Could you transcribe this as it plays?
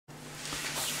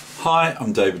Hi,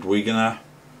 I'm David Weegenaar.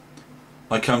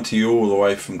 I come to you all the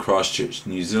way from Christchurch,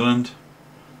 New Zealand.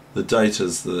 The date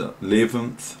is the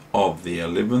 11th of the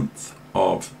 11th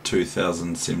of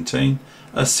 2017,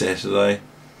 a Saturday,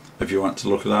 if you want to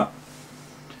look it up.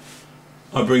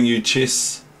 I bring you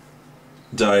chess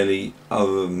daily,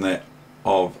 other than that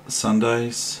of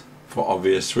Sundays, for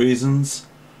obvious reasons,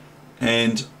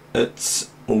 and it's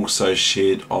also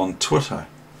shared on Twitter.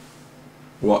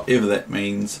 Whatever that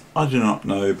means, I do not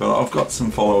know, but I've got some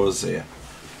followers there.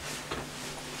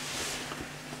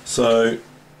 So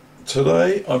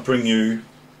today I bring you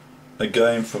a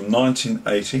game from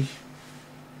 1980.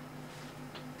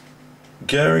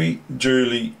 Garry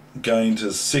duly gained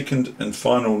his second and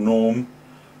final norm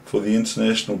for the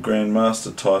International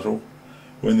Grandmaster title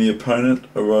when the opponent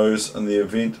arose in the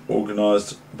event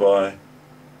organised by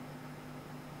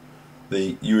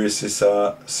the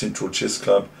USSR Central Chess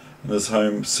Club in his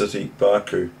home city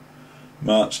Baku,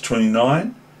 March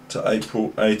 29 to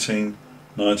April 18,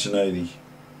 1980,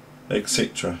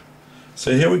 etc.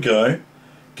 So here we go.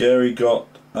 Garry got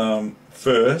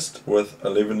first with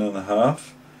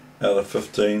 11.5 out of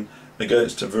 15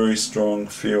 against a very strong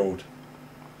field,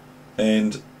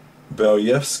 and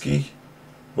Beljavsky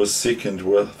was second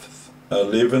with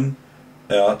 11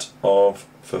 out of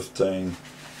 15.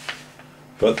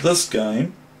 But this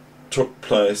game took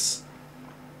place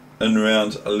in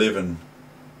round 11,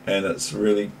 and it's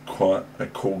really quite a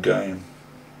cool game.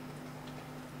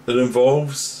 It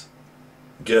involves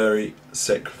Garry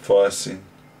sacrificing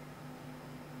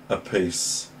a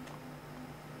piece.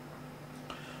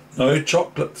 No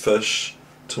chocolate fish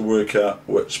to work out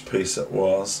which piece it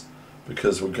was,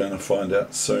 because we're going to find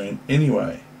out soon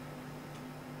anyway.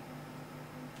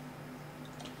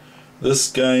 This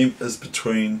game is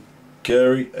between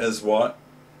Garry as white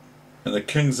in a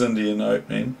King's Indian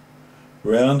opening,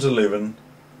 round 11,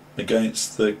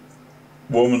 against the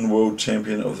woman world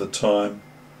champion of the time,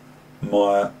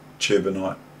 Maya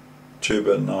Turbenites.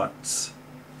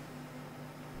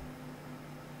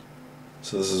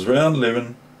 So this is round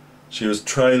 11. She was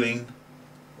tailing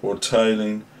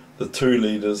the two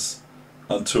leaders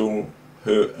until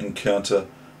her encounter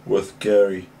with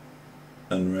Garry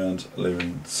in round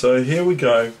 11. So here we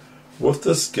go with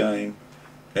this game,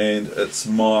 and it's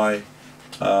my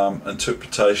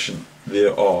interpretation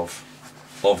thereof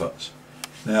of it.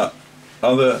 Now,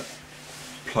 other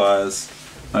players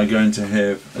are going to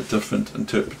have a different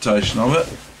interpretation of it,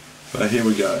 but here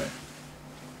we go.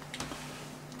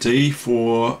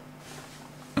 D4,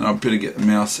 and I better get the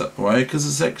mouse out of the way because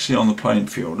it's actually on the playing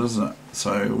field, isn't it?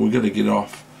 So we're going to get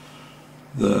off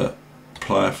the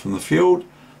player from the field.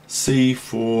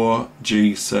 C4,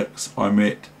 G6. I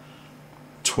met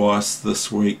twice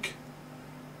this week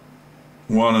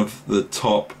one of the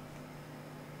top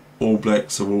All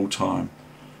Blacks of all time.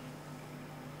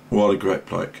 What a great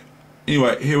bloke.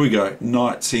 Anyway, here we go.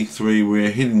 Knight C3.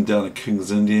 We're heading down to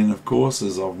King's Indian, of course,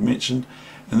 as I've mentioned,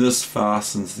 and this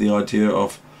fastens the idea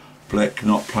of Black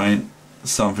not playing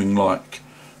something like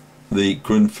the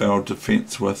Grenfell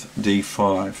defence with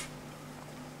D5,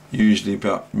 usually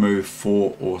about move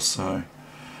 4 or so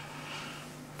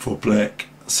for Black.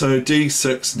 So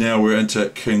D6, now we're into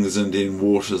King's Indian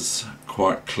waters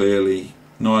quite clearly.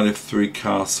 Knight F3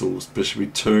 castles, Bishop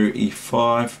E2,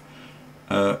 E5,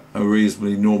 a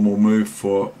reasonably normal move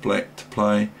for Black to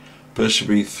play. Bishop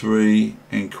E3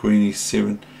 and Queen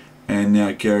E7, and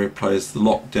now Garry plays the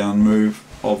lockdown move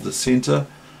of the centre,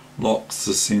 locks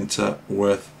the centre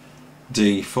with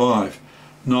D5.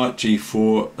 Knight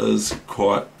G4 is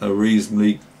quite a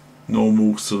reasonably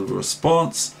normal sort of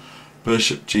response.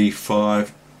 Bishop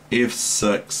G5,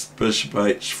 F6, Bishop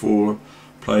H4,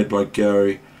 played by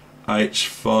Garry,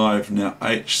 H5, now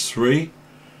H3,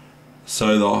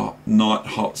 so the knight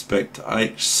hops back to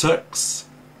H6,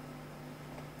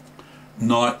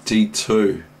 Knight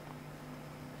D2,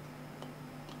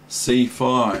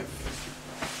 C5.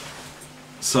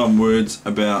 Some words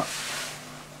about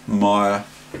Maya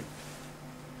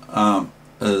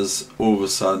is all of a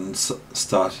sudden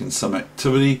starting some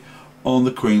activity on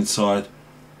the queen side.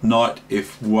 Knight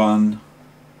F1,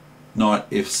 Knight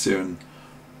F7.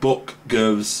 Book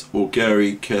gives, or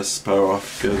Garry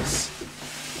Kasparov gives,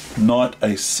 Knight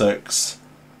A6,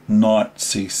 Knight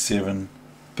C7,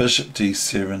 Bishop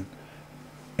D7,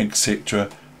 etc.,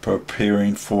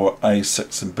 preparing for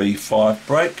A6 and B5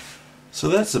 break. So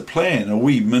that's a plan, a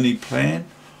wee mini plan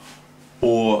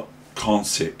or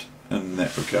concept in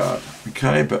that regard.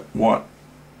 Okay, but what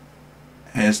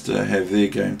has to have their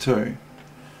game too.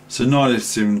 So Knight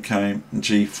F7 came,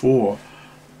 G4.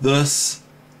 This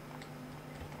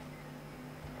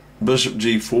Bishop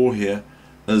G4 here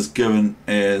is given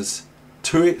as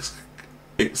two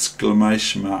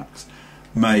exclamation marks.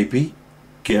 Maybe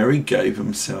Garry gave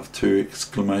himself two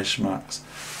exclamation marks,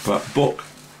 but book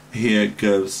here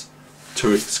gives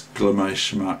two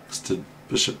exclamation marks to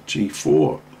bishop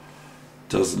g4.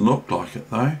 Doesn't look like it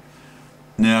though.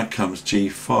 Now comes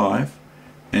g5,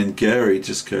 and Garry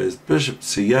just goes bishop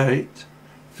c8.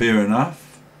 Fair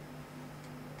enough.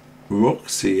 Rook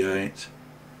c8,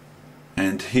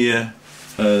 and here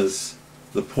is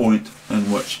the point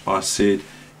in which I said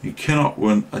you cannot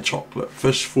win a chocolate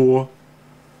fish for,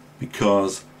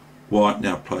 because white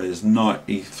now plays knight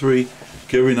e3,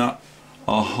 giving up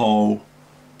a whole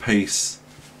piece,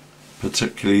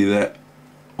 particularly that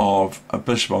of a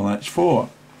bishop on h4.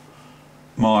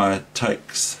 Maya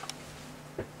takes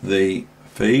the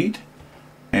feed,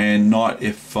 and knight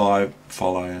f5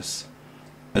 follows,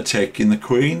 attacking the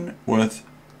queen with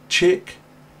check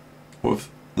with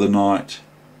the knight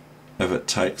if it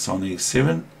takes on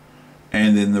e7,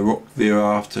 and then the rook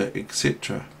thereafter,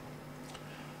 etc.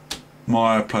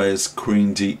 Maya plays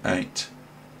queen d8.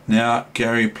 Now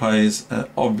Garry plays an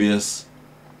obvious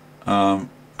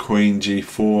queen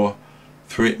g4,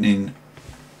 threatening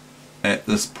at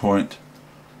this point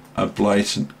a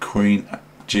blatant queen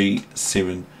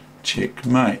g7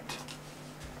 checkmate,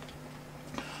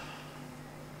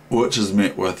 which is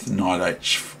met with knight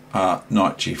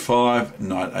g5,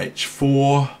 knight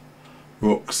h4,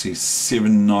 rook c7,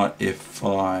 knight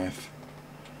f5,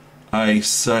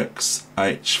 a6,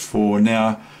 h4.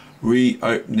 Now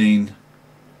reopening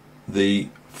the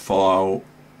file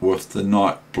with the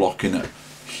knight blocking it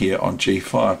here on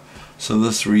g5, so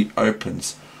this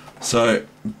reopens. So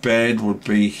bad would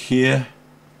be here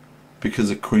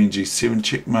because of queen g7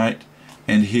 checkmate,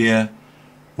 and here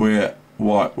where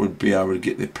white would be able to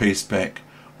get their piece back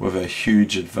with a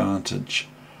huge advantage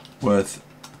with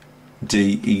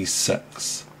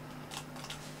de6.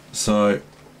 So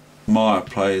Maya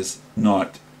plays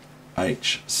knight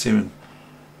h7.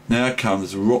 Now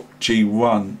comes rook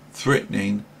g1,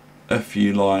 threatening, if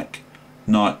you like,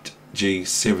 knight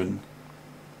g7,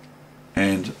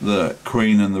 and the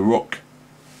queen and the rook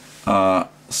are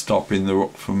stopping the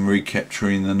rook from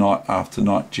recapturing the knight after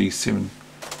knight g7.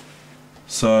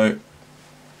 So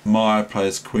Maya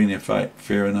plays queen f8,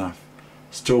 fair enough.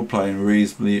 Still playing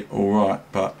reasonably alright,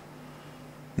 but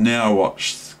now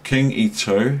watch king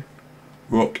e2,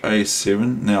 rook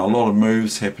a7. Now a lot of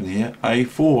moves happen here.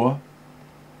 a4,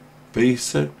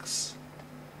 b6,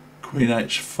 queen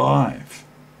h5,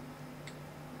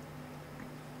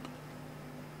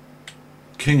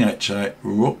 king h8,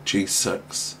 rook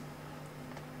g6.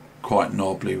 Quite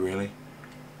knobbly really.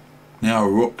 Now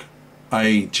rook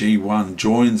a g1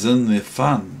 joins in the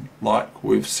fun, like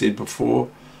we've said before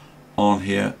on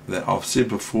here, that I've said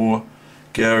before,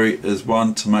 Garry is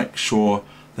one to make sure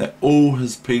that all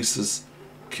his pieces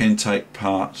can take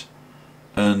part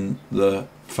in the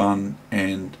fun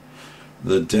and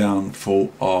the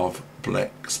downfall of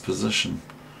black's position.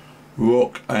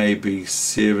 Rook a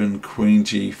b7, queen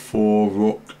g4,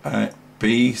 rook a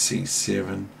b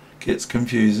c7. Gets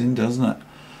confusing, doesn't it?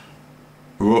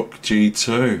 Rook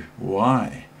g2,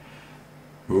 why?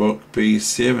 Rook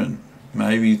b7,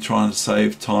 maybe trying to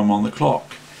save time on the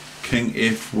clock. King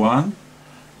f1,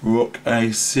 rook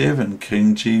a7,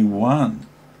 king g1,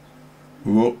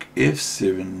 rook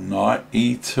f7, knight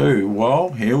e2. Well,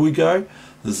 here we go.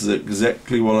 This is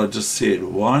exactly what I just said.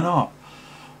 Why not?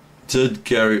 Did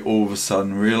Garry all of a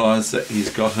sudden realise that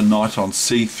he's got a knight on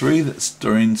c3 that's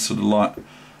doing sort of like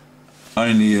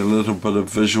only a little bit of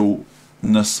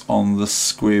visualness on this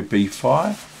square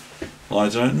b5? I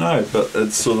don't know, but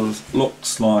it sort of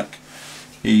looks like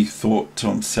he thought to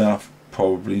himself,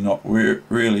 probably not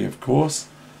really of course,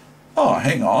 oh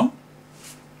hang on,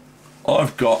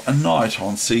 I've got a knight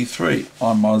on c3,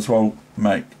 I might as well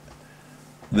make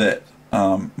that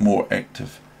more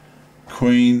active.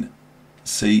 Queen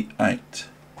c8,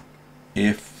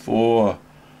 f4.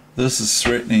 This is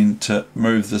threatening to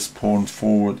move this pawn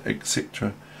forward,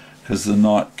 etc., because the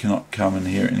knight cannot come in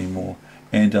here anymore,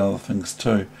 and other things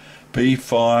too.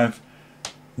 b5,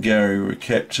 Garry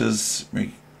recaptures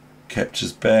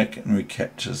back and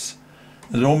recaptures.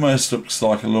 It almost looks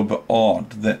like a little bit odd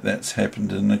that that's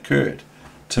happened and occurred,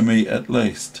 to me at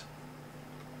least.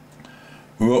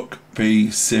 Rook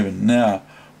b7. Now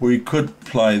we could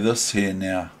play this here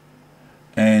now,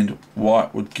 and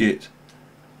white would get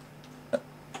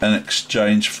an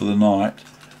exchange for the knight,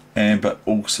 and but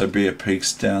also be a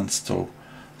piece down still.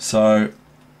 So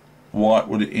white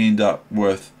would end up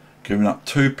with giving up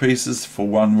two pieces for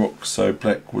one rook, so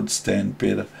black would stand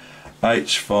better.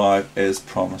 h5 as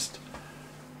promised.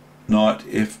 Knight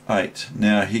f8.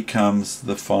 Now here comes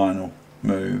the final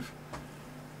move.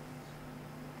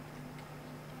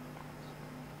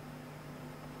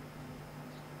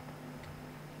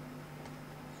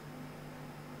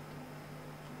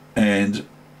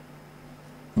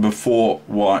 before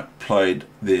white played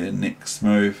their next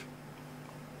move,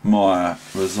 Maya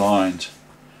resigned.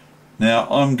 Now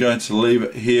I'm going to leave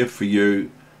it here for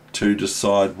you to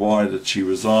decide why did she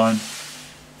resign,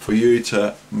 for you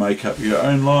to make up your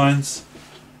own lines,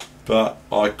 but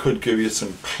I could give you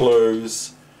some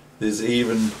clues. There's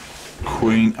even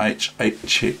Queen H8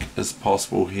 check is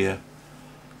possible here.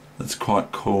 That's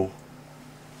quite cool.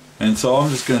 And so I'm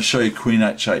just going to show you Queen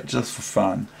H8 just for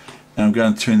fun, and I'm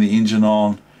going to turn the engine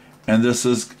on, and this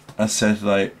is a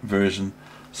Saturday version,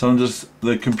 so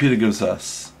the computer gives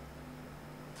us,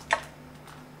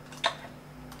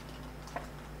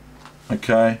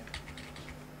 okay,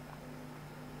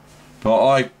 but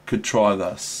I could try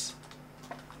this,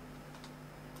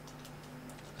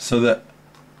 so that,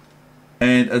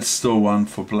 and it's still one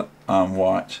for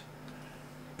white,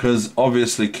 because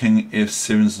obviously King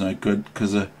F7 is no good,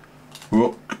 because a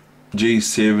Rook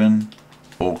G7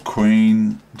 or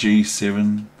Queen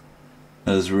G7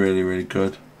 is really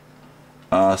good.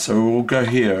 So we'll go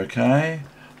here, okay?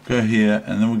 Go here,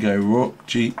 and then we'll go Rook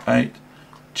G8,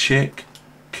 check,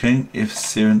 King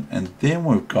F7, and then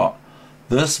we've got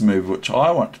this move, which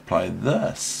I want to play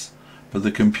this, but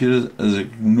the computer is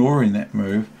ignoring that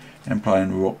move and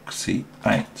playing Rook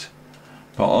C8.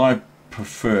 But I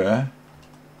prefer,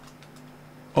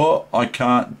 oh, I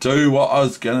can't do what I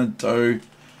was going to do,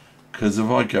 because if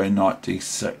I go Knight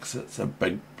D6, it's a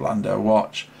big blunder.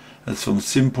 Watch. It's from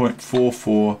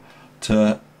 7.44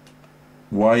 to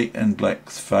way in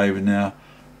black's favour now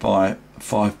by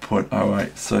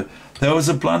 5.08. So that was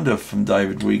a blunder from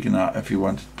David Weegenaar if you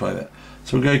wanted to play that.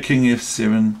 So we'll go King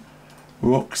F7,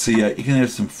 Rook C8. You can have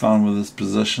some fun with this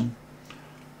position.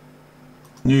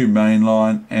 New main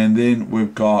line, and then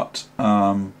we've got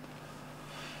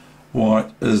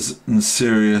white is in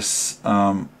serious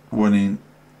winning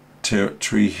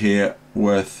territory here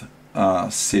with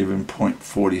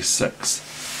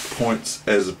 7.46 points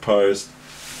as opposed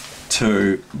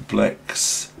to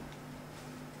black's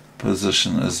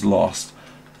position is lost.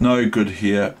 No good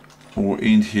here. We'll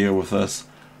end here with this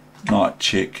knight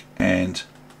check, and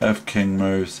if king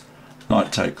moves,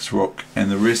 knight takes rook, and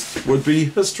the rest would be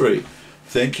history.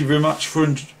 Thank you very much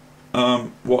for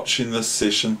watching this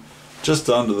session, just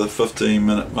under the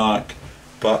 15-minute mark,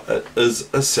 but it is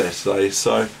a Saturday,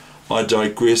 so I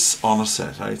digress on a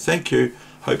Saturday. Thank you.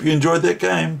 Hope you enjoyed that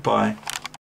game. Bye.